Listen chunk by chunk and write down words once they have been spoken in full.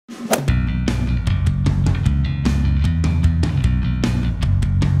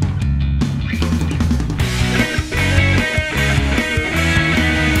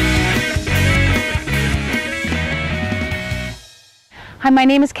Hi, my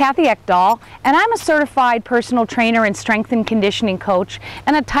name is Kathy Ekdahl, and I'm a certified personal trainer and strength and conditioning coach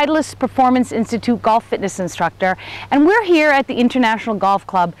and a Titleist Performance Institute golf fitness instructor. And we're here at the International Golf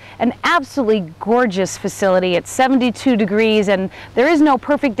Club, an absolutely gorgeous facility. It's 72 degrees, and there is no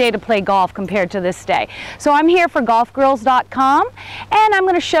perfect day to play golf compared to this day. So I'm here for golfgirls.com, and I'm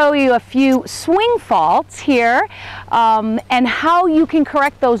going to show you a few swing faults here and how you can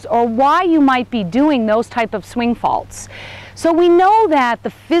correct those, or why you might be doing those type of swing faults. So we know that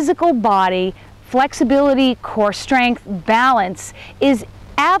the physical body, flexibility, core strength, balance is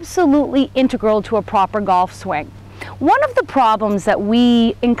absolutely integral to a proper golf swing. One of the problems that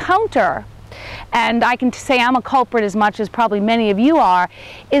we encounter, and I can say I'm a culprit as much as probably many of you are,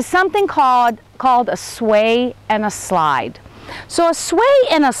 is something called a sway and a slide. So a sway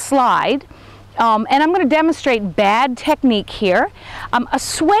and a slide, and I'm going to demonstrate bad technique here. A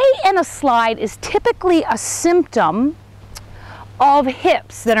sway and a slide is typically a symptom of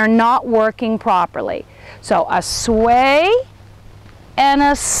hips that are not working properly. So a sway and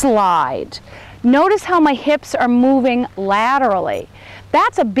a slide. Notice how my hips are moving laterally.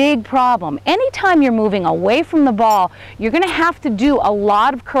 That's a big problem. Anytime you're moving away from the ball, you're going to have to do a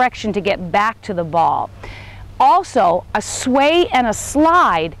lot of correction to get back to the ball. Also, a sway and a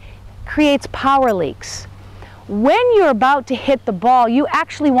slide creates power leaks. When you're about to hit the ball, you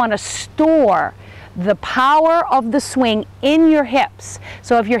actually want to store the power of the swing in your hips.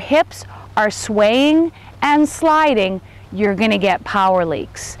 So if your hips are swaying and sliding, you're going to get power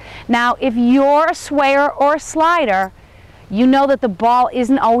leaks. Now, if you're a swayer or a slider, you know that the ball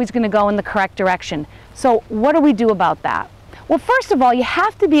isn't always going to go in the correct direction. So what do we do about that? Well, first of all, you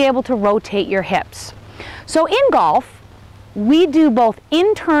have to be able to rotate your hips. So in golf, we do both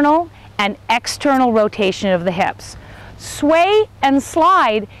internal and external rotation of the hips. Sway and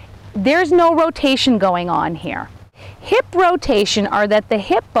slide, there's no rotation going on here. Hip rotation are that the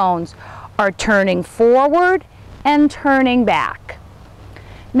hip bones are turning forward and turning back.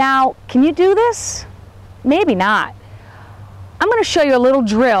 Now, can you do this? Maybe not. I'm going to show you a little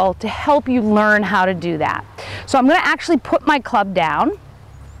drill to help you learn how to do that. So I'm going to actually put my club down.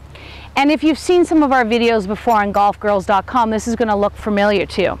 And if you've seen some of our videos before on golfgirls.com, this is going to look familiar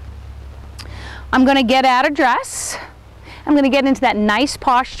to you. I'm going to get at a dress. I'm going to get into that nice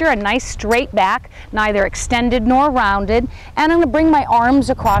posture, a nice straight back, neither extended nor rounded, and I'm going to bring my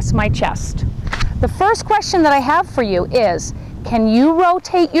arms across my chest. The first question that I have for you is, can you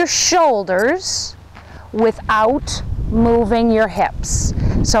rotate your shoulders without moving your hips?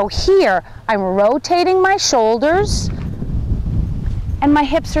 So here, I'm rotating my shoulders and my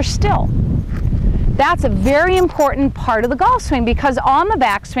hips are still. That's a very important part of the golf swing, because on the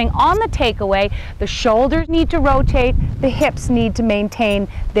backswing, on the takeaway, the shoulders need to rotate, the hips need to maintain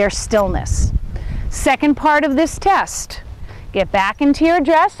their stillness. Second part of this test, get back into your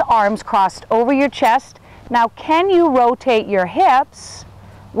dress, arms crossed over your chest. Now, can you rotate your hips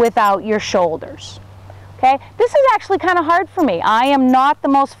without your shoulders? Okay, this is actually kind of hard for me. I am not the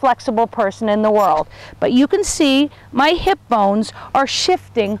most flexible person in the world, but you can see my hip bones are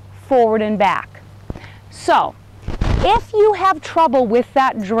shifting forward and back. So, if you have trouble with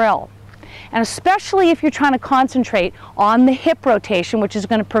that drill, and especially if you're trying to concentrate on the hip rotation, which is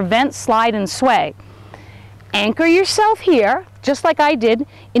going to prevent slide and sway, anchor yourself here, just like I did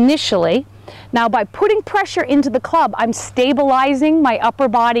initially. Now, by putting pressure into the club, I'm stabilizing my upper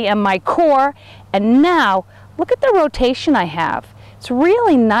body and my core, and now, look at the rotation I have. It's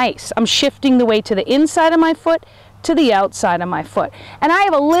really nice. I'm shifting the weight to the inside of my foot, to the outside of my foot. And I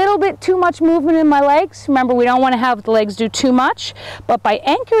have a little bit too much movement in my legs. Remember, we don't want to have the legs do too much, but by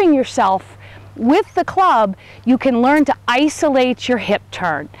anchoring yourself with the club, you can learn to isolate your hip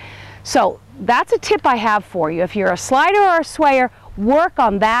turn. So that's a tip I have for you. If you're a slider or a swayer, work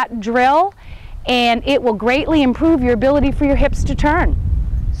on that drill, and it will greatly improve your ability for your hips to turn.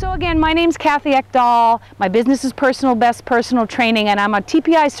 So again, my name's Kathy Ekdahl. My business is Personal Best Personal Training, and I'm a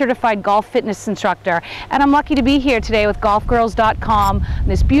TPI certified golf fitness instructor. And I'm lucky to be here today with golfgirls.com on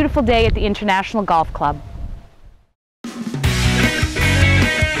this beautiful day at the International Golf Club.